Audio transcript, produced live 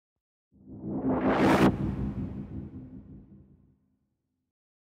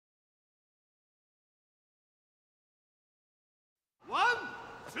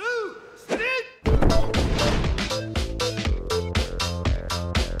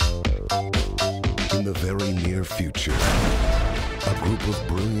In the very near future, a group of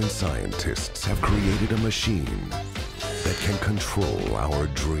brilliant scientists have created a machine that can control our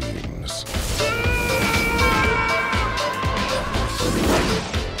dreams.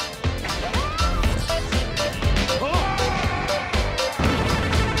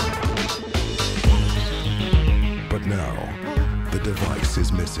 But now, the device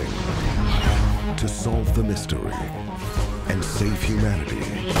is missing. To solve the mystery and save humanity,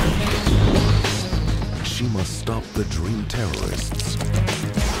 she must stop the dream terrorists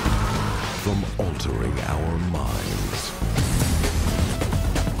from altering our minds.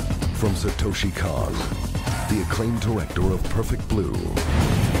 From Satoshi Kon, the acclaimed director of Perfect Blue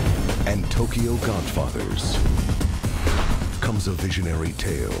and Tokyo Godfathers, comes a visionary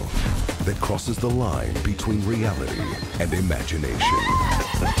tale that crosses the line between reality and imagination.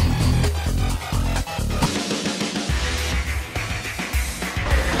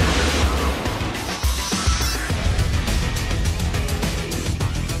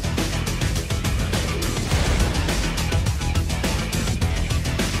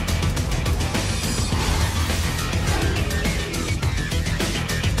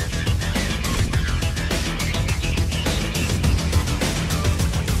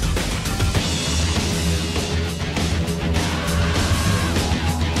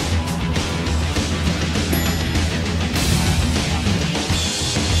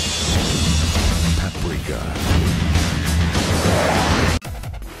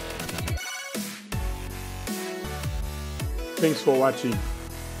 Thanks for watching.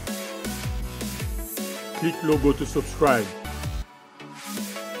 Click logo to subscribe.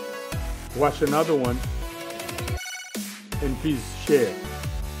 Watch another one and please share.